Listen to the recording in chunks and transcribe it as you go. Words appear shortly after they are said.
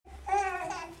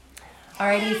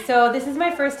Alrighty, so this is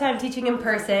my first time teaching in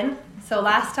person. So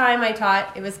last time I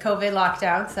taught, it was COVID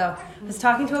lockdown, so I was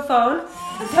talking to a phone.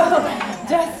 So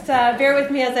just bear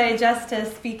with me as I adjust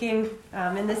to speaking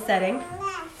in this setting.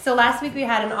 So last week we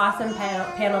had an awesome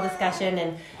panel discussion,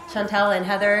 and Chantel and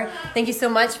Heather, thank you so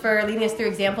much for leading us through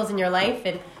examples in your life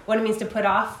and what it means to put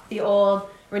off the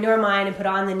old, renew our mind, and put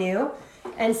on the new.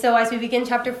 And so as we begin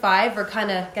chapter 5, we're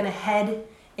kind of going to head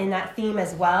in that theme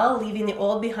as well, leaving the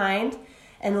old behind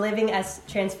and living as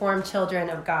transformed children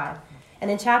of God. And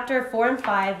in chapter 4 and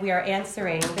 5, we are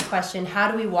answering the question,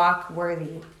 how do we walk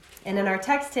worthy? And in our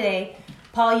text today,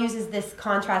 Paul uses this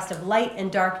contrast of light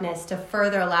and darkness to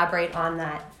further elaborate on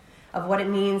that, of what it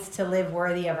means to live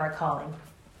worthy of our calling.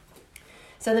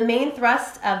 So the main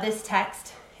thrust of this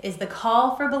text is the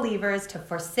call for believers to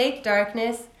forsake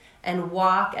darkness and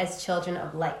walk as children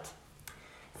of light.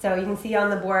 So you can see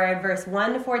on the board, verse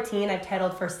 1 to 14, I've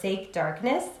titled Forsake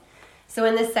Darkness. So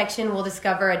in this section, we'll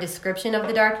discover a description of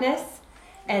the darkness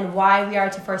and why we are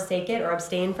to forsake it or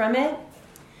abstain from it.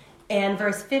 And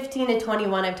verse 15 to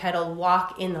 21, I've titled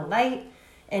Walk in the Light.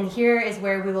 And here is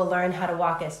where we will learn how to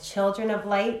walk as children of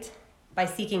light by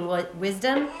seeking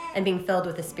wisdom and being filled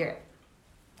with the Spirit.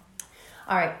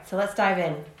 All right, so let's dive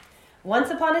in. Once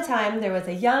upon a time, there was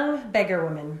a young beggar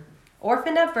woman,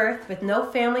 orphaned at birth with no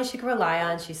family she could rely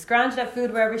on. She scrounged up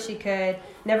food wherever she could,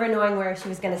 never knowing where she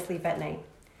was going to sleep at night.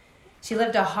 She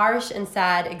lived a harsh and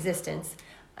sad existence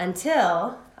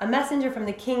until a messenger from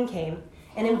the king came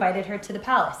and invited her to the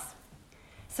palace.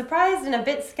 Surprised and a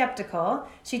bit skeptical,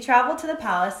 she traveled to the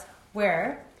palace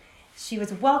where she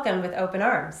was welcomed with open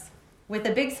arms. With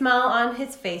a big smile on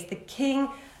his face, the king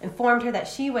informed her that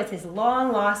she was his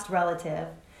long-lost relative,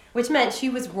 which meant she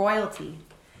was royalty.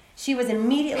 She was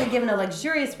immediately given a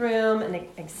luxurious room, an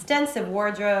extensive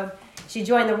wardrobe. She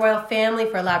joined the royal family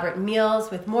for elaborate meals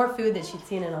with more food than she'd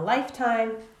seen in a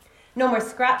lifetime. No more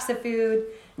scraps of food,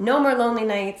 no more lonely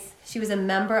nights. She was a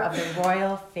member of the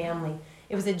royal family.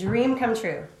 It was a dream come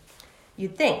true,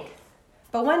 you'd think.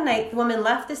 But one night, the woman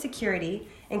left the security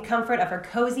and comfort of her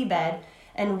cozy bed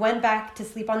and went back to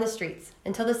sleep on the streets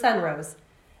until the sun rose.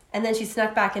 And then she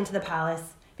snuck back into the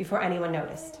palace before anyone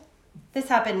noticed. This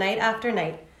happened night after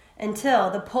night until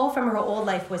the pull from her old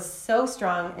life was so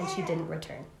strong and she didn't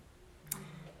return.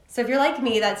 So if you're like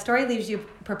me, that story leaves you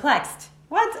perplexed.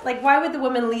 What? Like, why would the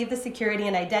woman leave the security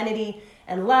and identity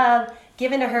and love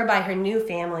given to her by her new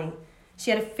family?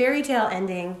 She had a fairy tale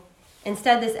ending.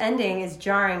 Instead, this ending is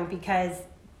jarring because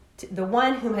the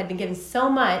one whom had been given so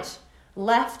much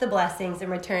left the blessings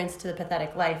and returns to the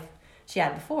pathetic life she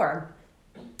had before.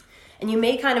 And you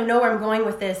may kind of know where I'm going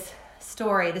with this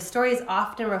story. The story is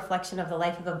often a reflection of the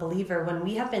life of a believer. When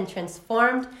we have been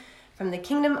transformed from the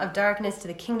kingdom of darkness to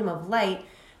the kingdom of light,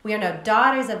 we are now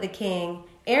daughters of the King,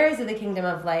 heirs of the kingdom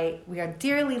of light. We are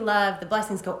dearly loved. The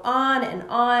blessings go on,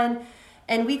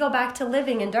 and we go back to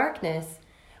living in darkness.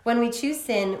 When we choose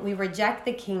sin, we reject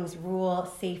the King's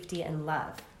rule, safety, and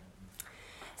love.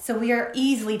 So we are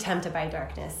easily tempted by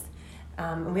darkness.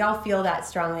 And we all feel that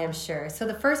strongly, I'm sure. So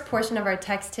the first portion of our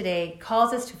text today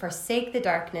calls us to forsake the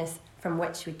darkness from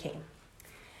which we came.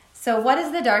 So what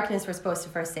is the darkness we're supposed to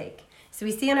forsake? So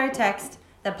we see in our text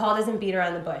that Paul doesn't beat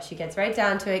around the bush. He gets right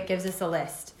down to it, gives us a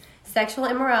list. Sexual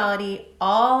immorality,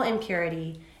 all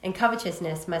impurity, and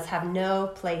covetousness must have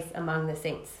no place among the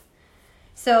saints.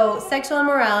 So sexual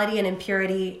immorality and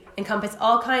impurity encompass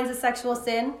all kinds of sexual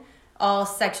sin, all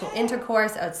sexual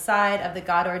intercourse outside of the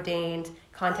God-ordained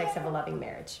context of a loving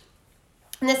marriage.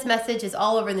 And this message is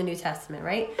all over the New Testament,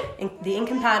 right? The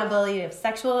incompatibility of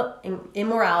sexual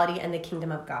immorality and the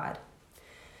kingdom of God.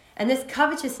 And this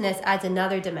covetousness adds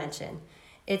another dimension.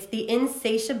 It's the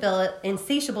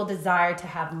insatiable desire to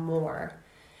have more.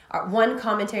 One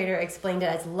commentator explained it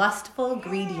as lustful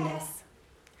greediness.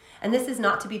 And this is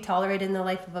not to be tolerated in the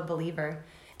life of a believer.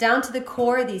 Down to the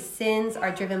core, these sins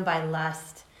are driven by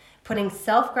lust, putting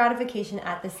self-gratification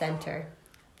at the center.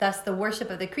 Thus, the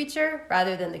worship of the creature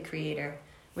rather than the creator,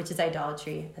 which is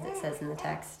idolatry, as it says in the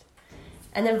text.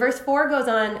 And then verse 4 goes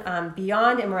on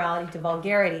beyond immorality to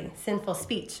vulgarity, sinful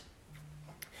speech.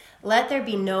 Let there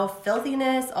be no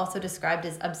filthiness, also described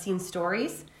as obscene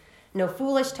stories, no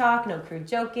foolish talk, no crude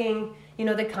joking,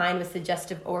 the kind with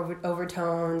suggestive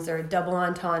overtones or double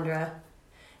entendre.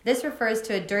 This refers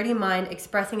to a dirty mind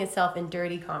expressing itself in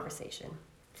dirty conversation.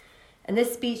 And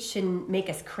this speech should make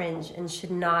us cringe and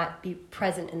should not be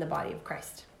present in the body of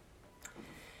Christ.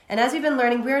 And as we've been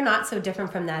learning, we are not so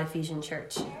different from that Ephesian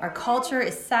church. Our culture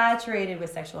is saturated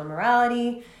with sexual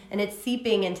immorality, and it's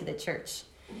seeping into the church.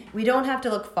 We don't have to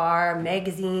look far.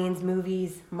 Magazines,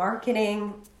 movies,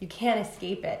 marketing, you can't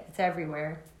escape it. It's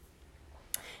everywhere.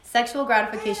 Sexual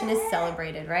gratification is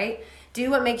celebrated, right? Do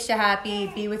what makes you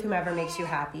happy, be with whomever makes you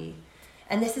happy.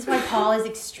 And this is why Paul is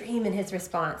extreme in his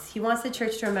response. He wants the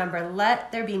church to remember,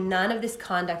 let there be none of this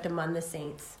conduct among the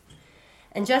saints.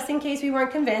 And just in case we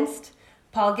weren't convinced,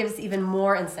 Paul gives even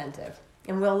more incentive.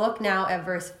 And we'll look now at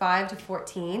verse 5 to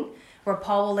 14, where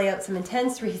Paul will lay out some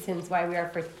intense reasons why we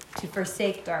are to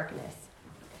forsake darkness.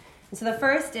 And so the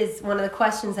first is one of the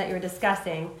questions that you're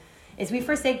discussing, is we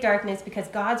forsake darkness because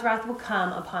God's wrath will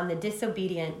come upon the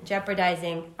disobedient,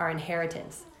 jeopardizing our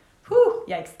inheritance. Whew,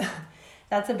 yikes.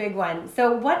 That's a big one.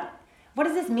 So what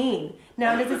does this mean?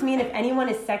 Now, does this mean if anyone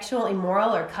is sexual,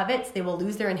 immoral, or covets, they will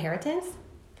lose their inheritance?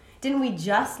 Didn't we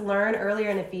just learn earlier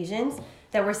in Ephesians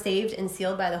that we're saved and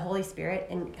sealed by the Holy Spirit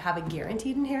and have a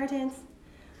guaranteed inheritance?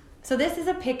 So this is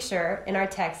a picture in our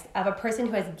text of a person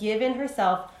who has given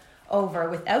herself over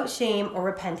without shame or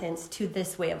repentance to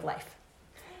this way of life.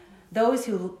 Those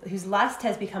whose lust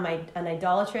has become an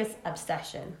idolatrous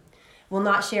obsession will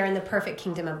not share in the perfect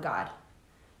kingdom of God.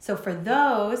 So for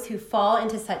those who fall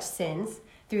into such sins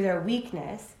through their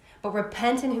weakness, but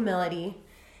repent in humility,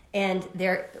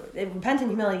 there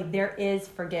is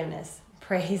forgiveness.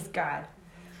 Praise God.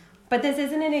 But this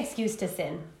isn't an excuse to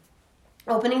sin.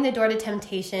 Opening the door to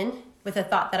temptation with a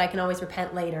thought that I can always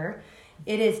repent later,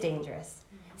 it is dangerous.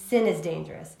 Sin is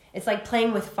dangerous. It's like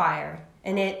playing with fire,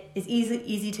 and it is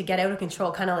easy to get out of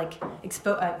control, kind of like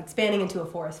expanding into a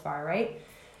forest fire, right?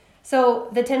 So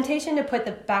the temptation to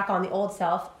put back on the old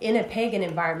self in a pagan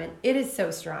environment, it is so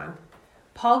strong.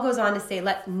 Paul goes on to say,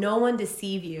 let no one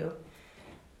deceive you.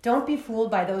 Don't be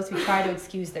fooled by those who try to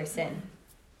excuse their sin.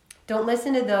 Don't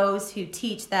listen to those who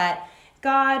teach that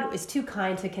God is too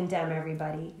kind to condemn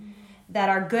everybody, that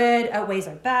our good outweighs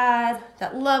our bad,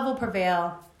 that love will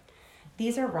prevail.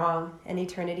 These are wrong, and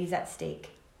eternity's at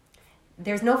stake.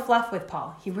 There's no fluff with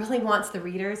Paul. He really wants the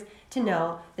readers to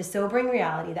know the sobering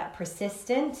reality that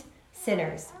persistent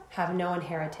sinners have no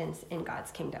inheritance in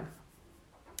God's kingdom.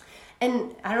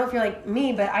 And I don't know if you're like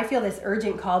me, but I feel this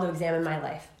urgent call to examine my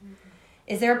life.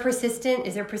 Is there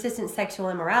persistent sexual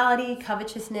immorality,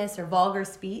 covetousness, or vulgar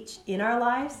speech in our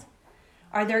lives?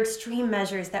 Are there extreme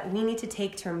measures that we need to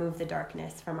take to remove the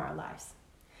darkness from our lives?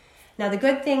 Now, the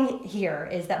good thing here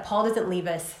is that Paul doesn't leave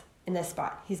us in this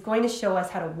spot. He's going to show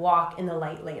us how to walk in the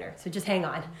light later. So just hang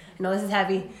on. I know this is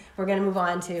heavy. We're going to move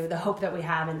on to the hope that we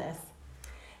have in this.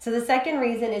 So the second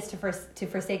reason is to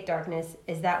forsake darkness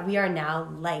is that we are now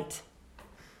light.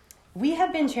 We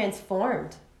have been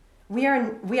transformed. We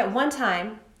at one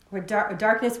time, where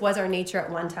darkness was our nature at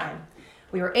one time.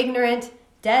 We were ignorant,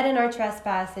 dead in our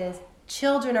trespasses,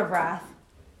 children of wrath,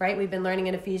 right? We've been learning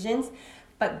in Ephesians.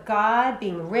 But God,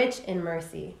 being rich in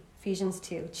mercy, Ephesians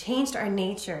 2, changed our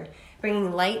nature,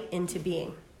 bringing light into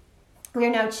being. We are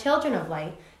now children of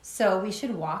light, so we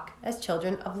should walk as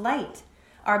children of light.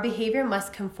 Our behavior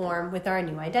must conform with our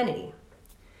new identity.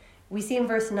 We see in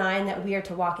verse 9 that we are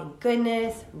to walk in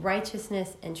goodness,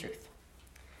 righteousness, and truth.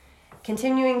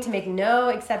 Continuing to make no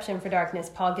exception for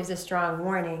darkness, Paul gives a strong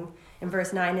warning in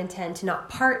verse 9 and 10 to not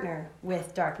partner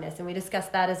with darkness. And we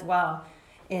discussed that as well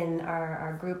in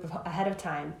our group ahead of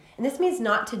time. And this means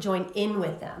not to join in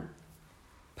with them,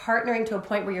 partnering to a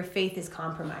point where your faith is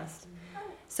compromised.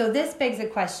 So this begs a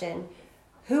question,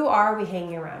 who are we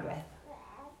hanging around with?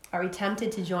 Are we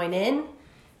tempted to join in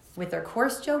with their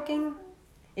coarse joking?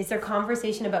 Is there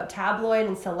conversation about tabloid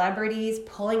and celebrities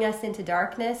pulling us into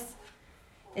darkness?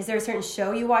 Is there a certain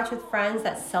show you watch with friends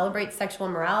that celebrates sexual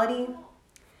immorality?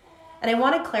 And I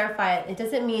want to clarify it. It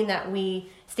doesn't mean that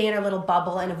we stay in our little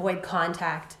bubble and avoid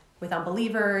contact with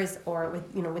unbelievers or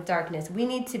with darkness. We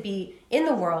need to be in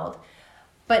the world,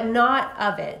 but not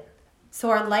of it. So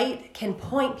our light can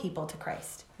point people to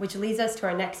Christ, which leads us to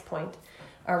our next point,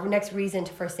 our next reason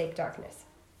to forsake darkness.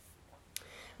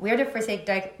 We are to forsake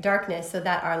darkness so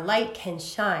that our light can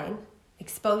shine,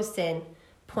 expose sin,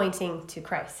 pointing to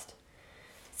Christ.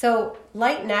 So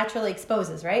light naturally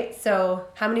exposes, right? So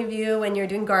how many of you, when you're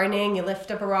doing gardening, you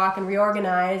lift up a rock and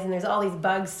reorganize, and there's all these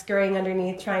bugs scurrying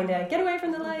underneath trying to get away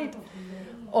from the light?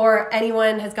 Or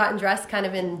anyone has gotten dressed kind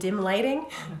of in dim lighting,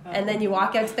 and then you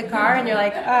walk out to the car and you're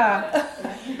like, I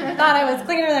thought I was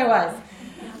cleaner than I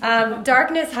was.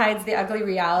 Darkness hides the ugly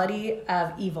reality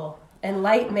of evil, and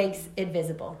light makes it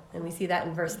visible. And we see that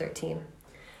in verse 13.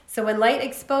 So when light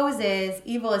exposes,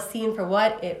 evil is seen for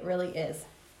what it really is.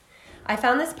 I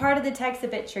found this part of the text a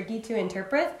bit tricky to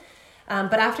interpret,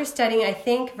 but after studying, I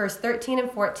think verse 13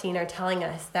 and 14 are telling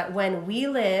us that when we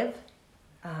live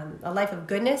a life of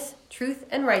goodness, truth,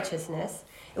 and righteousness,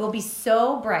 it will be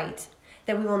so bright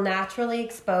that we will naturally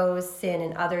expose sin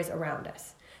in others around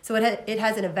us. So it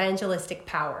has an evangelistic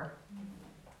power.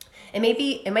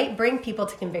 It might bring people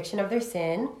to conviction of their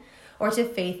sin, or to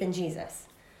faith in Jesus.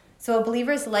 So a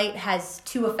believer's light has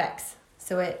two effects.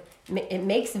 So it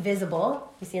makes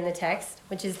visible, you see in the text,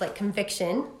 which is like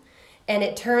conviction, and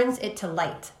it turns it to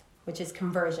light, which is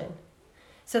conversion.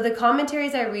 So the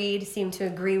commentaries I read seem to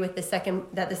agree with the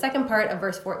second part of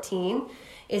verse 14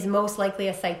 is most likely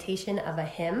a citation of a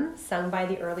hymn sung by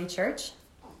the early church.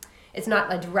 It's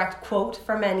not a direct quote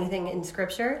from anything in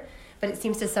Scripture, but it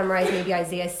seems to summarize maybe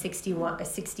Isaiah 60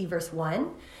 verse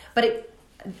 1. But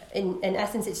in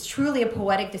essence, it's truly a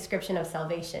poetic description of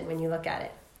salvation when you look at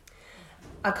it.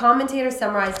 A commentator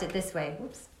summarized it this way.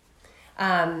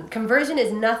 Conversion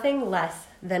is nothing less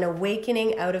than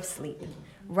awakening out of sleep,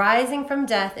 rising from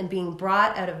death and being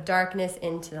brought out of darkness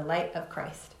into the light of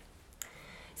Christ.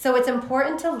 So it's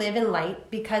important to live in light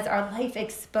because our life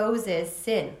exposes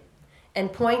sin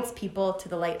and points people to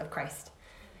the light of Christ.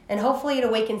 And hopefully it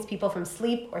awakens people from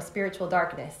sleep or spiritual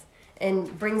darkness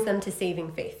and brings them to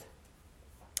saving faith.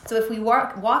 So if we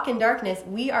walk in darkness,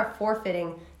 we are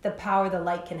forfeiting the power the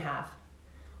light can have.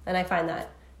 And I find that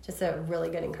just a really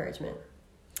good encouragement.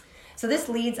 So this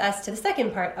leads us to the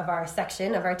second part of our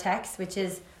section of our text, which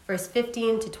is verse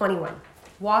 15 to 21.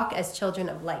 Walk as children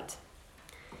of light.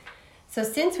 So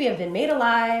since we have been made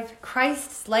alive,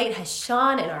 Christ's light has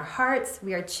shone in our hearts.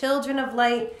 We are children of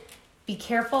light. Be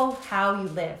careful how you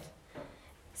live.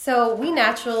 So we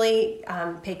naturally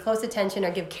pay close attention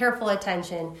or give careful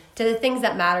attention to the things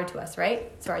that matter to us,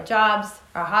 right? So our jobs,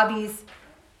 our hobbies,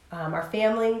 our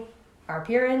family, our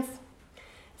appearance.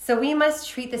 So we must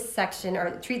treat this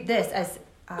as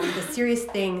the serious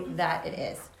thing that it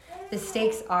is. The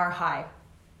stakes are high.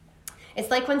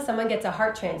 It's like when someone gets a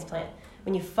heart transplant.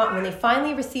 When they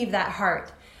finally receive that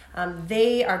heart,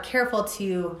 they are careful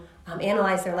to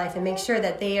analyze their life and make sure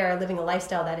that they are living a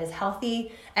lifestyle that is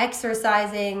healthy,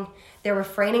 exercising, they're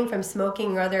refraining from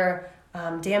smoking or other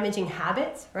damaging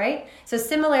habits, right? So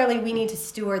similarly, we need to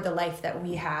steward the life that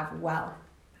we have well.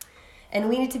 And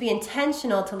we need to be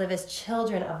intentional to live as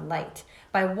children of light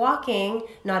by walking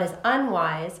not as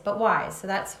unwise, but wise. So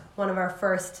that's one of our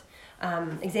first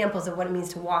examples of what it means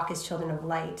to walk as children of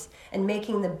light and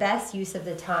making the best use of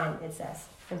the time, it says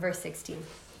in verse 16.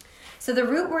 So the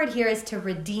root word here is to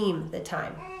redeem the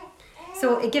time.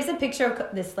 So it gives a picture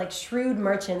of this like shrewd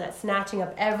merchant that's snatching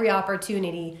up every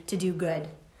opportunity to do good.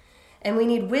 And we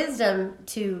need wisdom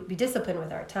to be disciplined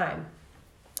with our time.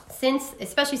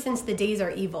 Especially since the days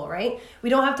are evil, right? We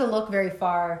don't have to look very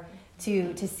far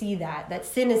to see that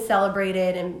sin is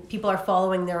celebrated and people are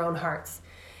following their own hearts.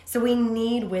 So we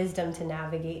need wisdom to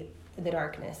navigate the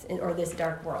darkness or this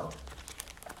dark world.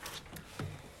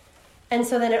 And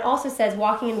so then it also says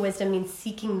walking in wisdom means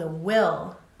seeking the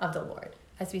will of the Lord,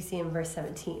 as we see in verse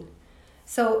 17.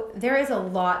 So there is a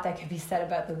lot that could be said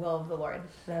about the will of the Lord.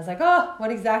 And I was like,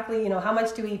 what exactly, how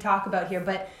much do we talk about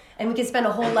here? And we could spend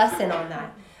a whole lesson on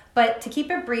that. But to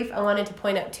keep it brief, I wanted to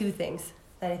point out two things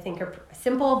that I think are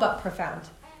simple but profound.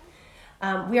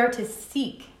 We are to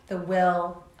seek the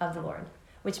will of the Lord,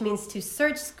 which means to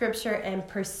search Scripture and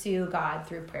pursue God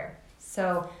through prayer.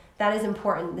 So that is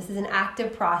important. This is an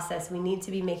active process. We need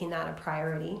to be making that a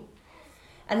priority.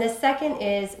 And the second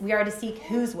is we are to seek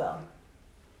whose will?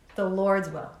 The Lord's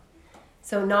will.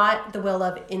 So not the will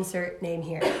of insert name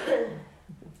here.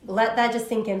 Let that just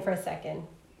sink in for a second.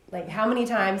 Like, how many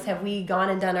times have we gone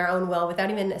and done our own will without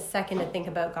even a second to think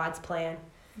about God's plan?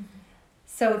 Mm-hmm.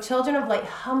 So children of light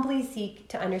humbly seek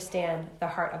to understand the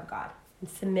heart of God and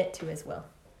submit to his will.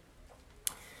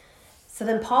 So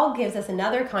then Paul gives us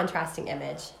another contrasting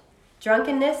image.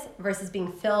 Drunkenness versus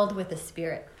being filled with the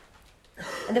Spirit.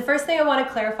 And the first thing I want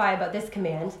to clarify about this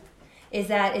command is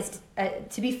that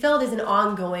to be filled is an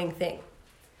ongoing thing.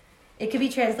 It could be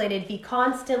translated, be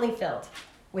constantly filled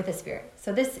with the Spirit.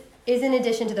 So this is in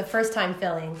addition to the first time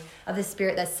filling of the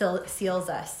Spirit that seals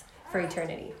us for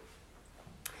eternity.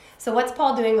 So what's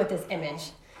Paul doing with this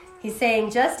image? He's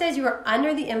saying, just as you are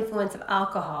under the influence of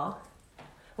alcohol,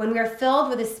 when we are filled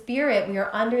with the Spirit, we are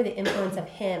under the influence of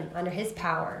him, under his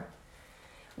power.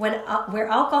 Where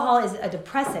alcohol is a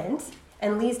depressant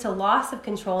and leads to loss of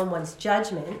control in one's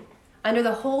judgment, under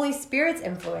the Holy Spirit's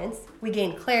influence, we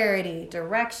gain clarity,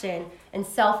 direction, and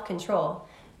self-control,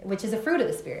 which is a fruit of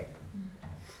the Spirit.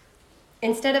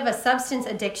 Instead of a substance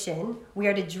addiction, we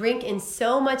are to drink in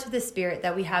so much of the Spirit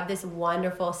that we have this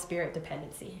wonderful Spirit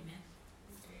dependency.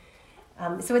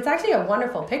 So it's actually a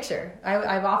wonderful picture.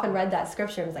 I've often read that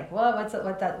scripture and was like, well,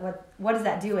 what is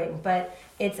that doing? But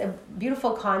it's a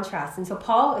beautiful contrast. And so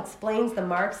Paul explains the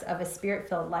marks of a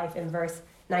Spirit-filled life in verse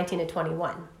 19 to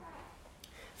 21.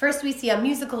 First, we see a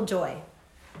musical joy,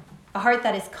 a heart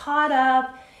that is caught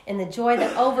up in the joy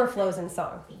that overflows in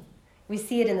song. We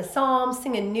see it in the Psalms,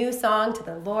 sing a new song to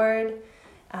the Lord.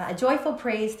 a joyful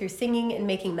praise through singing and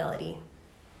making melody.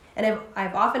 And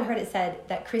I've often heard it said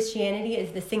that Christianity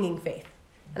is the singing faith.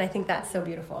 And I think that's so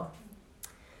beautiful.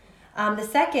 The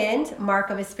second mark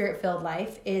of a spirit-filled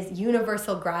life is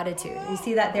universal gratitude. You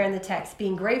see that there in the text,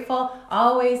 being grateful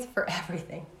always for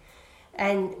everything.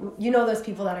 And you know those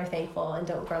people that are thankful and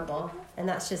don't grumble. And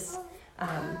that's just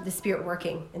the Spirit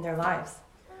working in their lives.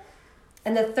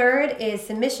 And the third is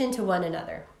submission to one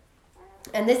another.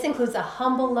 And this includes a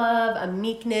humble love, a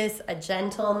meekness, a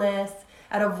gentleness,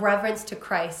 out of reverence to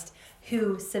Christ,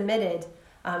 who submitted,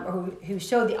 or who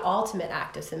showed the ultimate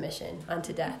act of submission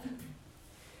unto death.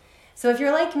 So if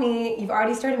you're like me, you've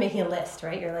already started making a list,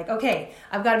 right? You're like, okay,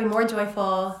 I've got to be more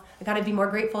joyful. I've got to be more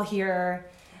grateful here.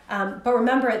 But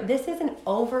remember, this is an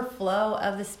overflow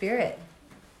of the Spirit.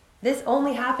 This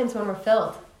only happens when we're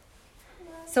filled.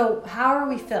 So how are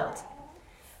we filled?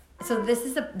 So this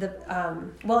is it's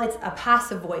a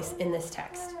passive voice in this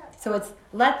text. So it's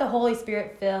let the Holy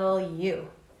Spirit fill you.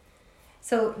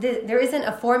 So there isn't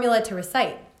a formula to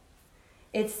recite.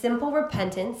 It's simple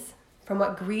repentance from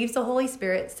what grieves the Holy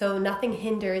Spirit so nothing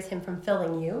hinders him from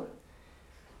filling you.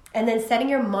 And then setting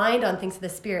your mind on things of the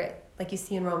Spirit, like you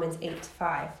see in Romans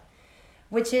 8:5,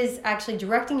 which is actually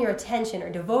directing your attention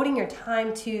or devoting your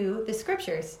time to the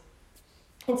Scriptures.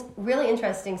 It's really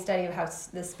interesting study of how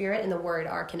the Spirit and the Word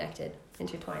are connected,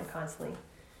 intertwined constantly.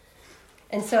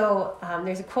 And so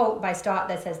there's a quote by Stott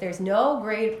that says, "There's no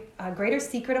greater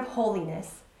secret of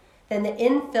holiness than the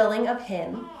infilling of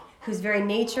him whose very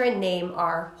nature and name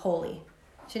are holy."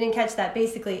 She didn't catch that.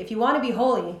 Basically, if you want to be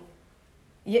holy,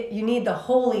 you need the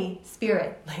Holy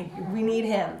Spirit. Like, we need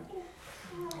him.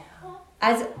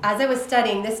 As I was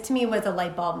studying, this to me was a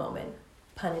light bulb moment,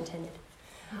 pun intended.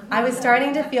 I was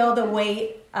starting to feel the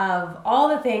weight of all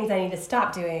the things I need to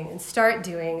stop doing and start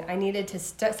doing. I needed to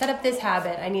set up this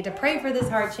habit. I need to pray for this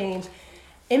heart change.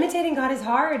 Imitating God is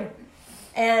hard.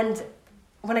 And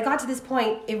when I got to this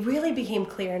point, it really became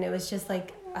clear, and it was just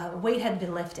like a weight had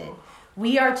been lifted.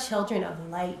 We are children of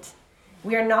light.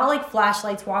 We are not like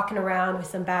flashlights walking around with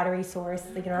some battery source,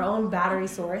 like our own battery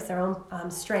source, our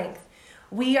own strength.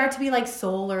 We are to be like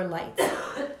solar lights,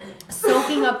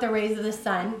 soaking up the rays of the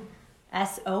sun,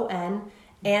 S-O-N,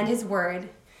 and his word.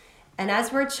 And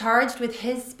as we're charged with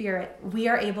his Spirit, we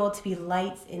are able to be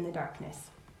lights in the darkness.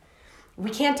 We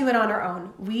can't do it on our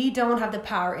own. We don't have the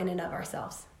power in and of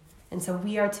ourselves. And so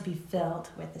we are to be filled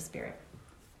with the Spirit.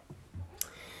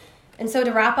 And so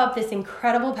to wrap up this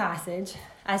incredible passage,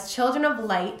 as children of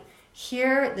light,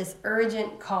 hear this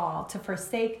urgent call to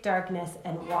forsake darkness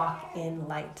and walk in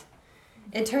light.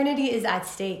 Eternity is at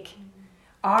stake,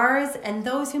 ours and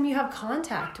those whom you have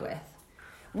contact with.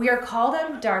 We are called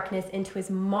out of darkness into his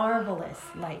marvelous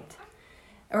light.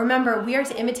 Remember, we are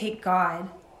to imitate God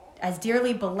as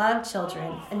dearly beloved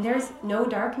children, and there's no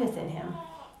darkness in him.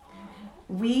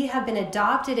 We have been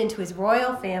adopted into his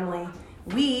royal family.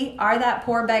 We are that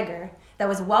poor beggar that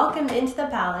was welcomed into the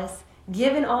palace,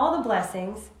 given all the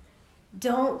blessings.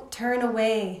 Don't turn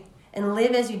away and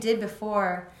live as you did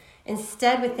before.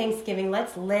 Instead, with thanksgiving,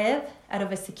 let's live out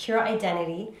of a secure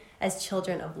identity as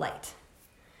children of light.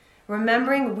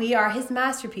 Remembering we are his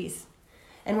masterpiece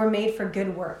and we're made for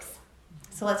good works.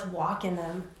 So let's walk in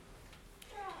them.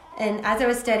 And as I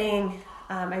was studying,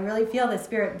 I really feel the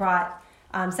Spirit brought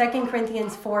 2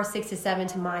 Corinthians 4:6-7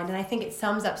 to mind, and I think it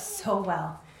sums up so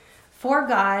well. For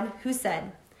God, who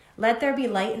said, "Let there be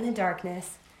light in the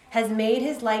darkness," has made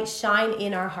his light shine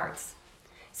in our hearts,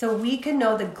 so we could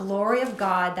know the glory of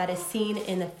God that is seen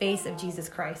in the face of Jesus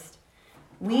Christ.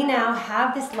 We now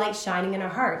have this light shining in our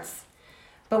hearts,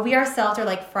 but we ourselves are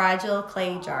like fragile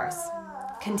clay jars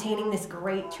containing this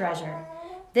great treasure.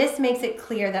 This makes it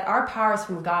clear that our power is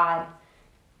from God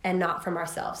and not from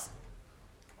ourselves.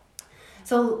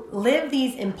 So live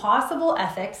these impossible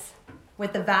ethics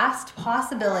with the vast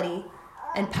possibility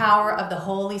and power of the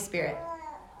Holy Spirit.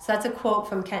 So that's a quote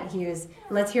from Kent Hughes.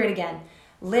 And let's hear it again.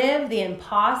 Live the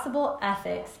impossible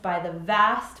ethics by the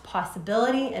vast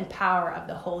possibility and power of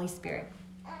the Holy Spirit.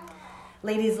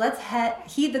 Ladies, let's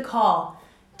heed the call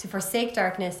to forsake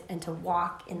darkness and to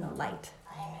walk in the light.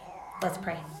 Let's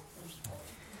pray.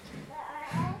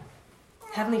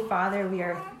 Heavenly Father,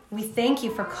 we thank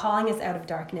you for calling us out of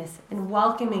darkness and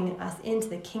welcoming us into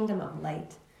the kingdom of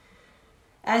light.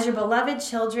 As your beloved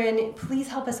children, please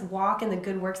help us walk in the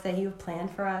good works that you have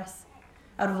planned for us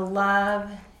out of love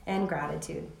and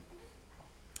gratitude.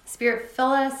 Spirit,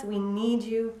 fill us. We need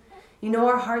you. You know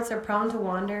our hearts are prone to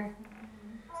wander.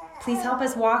 Please help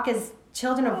us walk as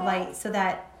children of light so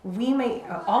that we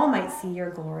all might see your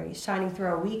glory shining through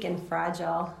our weak and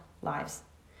fragile lives.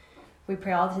 We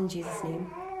pray all this in Jesus'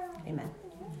 name. Amen.